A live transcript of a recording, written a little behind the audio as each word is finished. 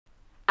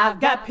I've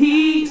got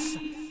peace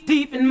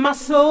deep in my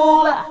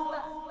soul.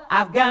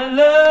 I've got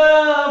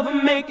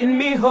love making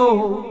me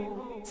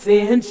whole.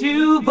 Since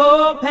you've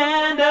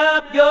opened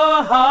up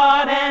your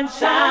heart and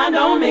shined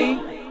on me,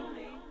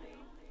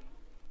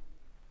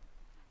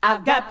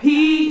 I've got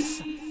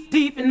peace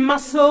deep in my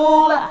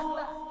soul.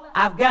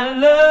 I've got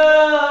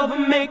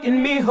love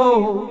making me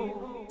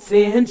whole.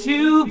 Since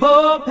you've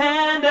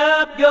opened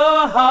up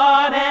your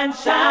heart and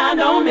shined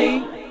on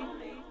me,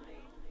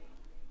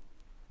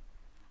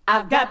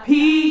 I've got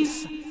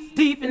peace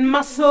deep in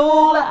my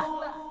soul.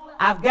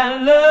 I've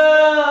got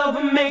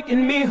love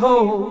making me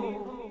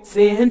whole.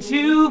 Since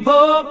you've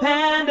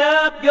opened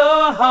up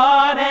your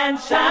heart and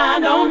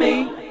shined on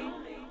me,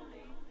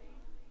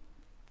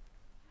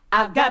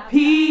 I've got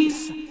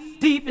peace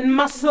deep in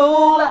my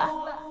soul.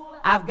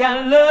 I've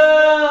got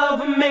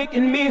love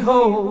making me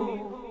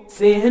whole.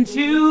 Since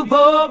you've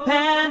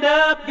opened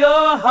up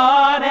your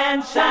heart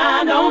and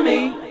shined on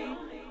me,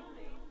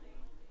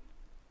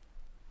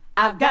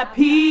 I've got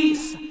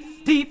peace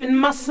deep in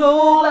my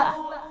soul.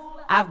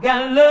 I've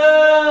got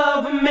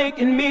love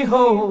making me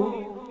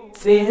whole.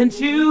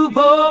 Since you've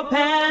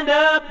opened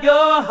up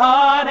your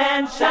heart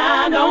and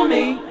shined on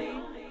me,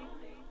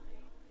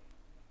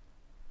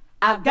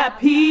 I've got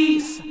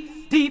peace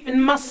deep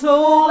in my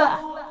soul.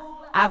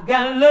 I've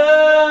got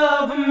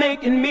love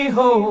making me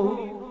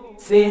whole.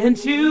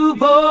 Since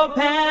you've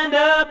opened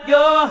up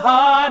your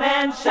heart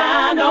and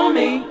shined on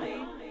me,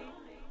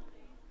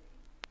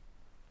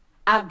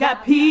 I've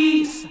got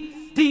peace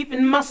deep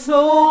in my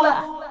soul.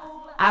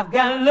 I've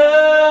got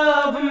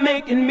love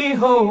making me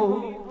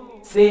whole.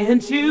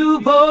 Since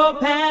you've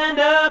opened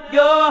up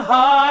your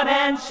heart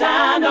and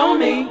shined on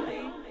me,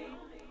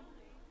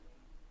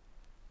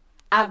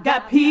 I've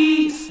got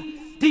peace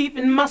deep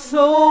in my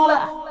soul.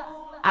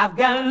 I've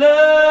got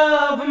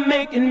love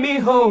making me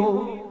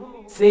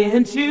whole.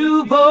 Since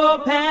you've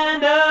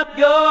opened up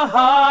your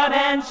heart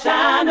and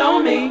shined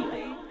on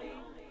me,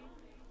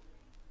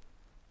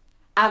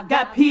 I've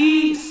got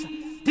peace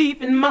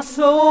deep in my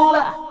soul.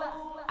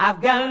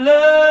 I've got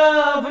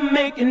love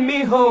making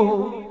me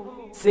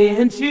whole.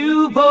 Since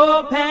you've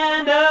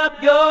opened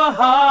up your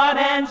heart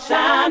and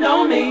shined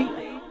on me,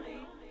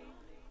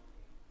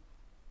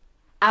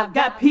 I've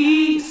got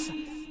peace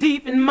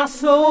deep in my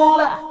soul.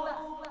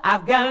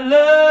 I've got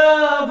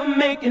love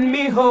making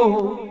me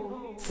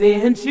whole.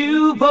 Since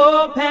you've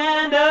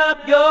opened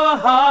up your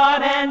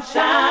heart and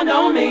shined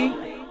on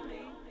me,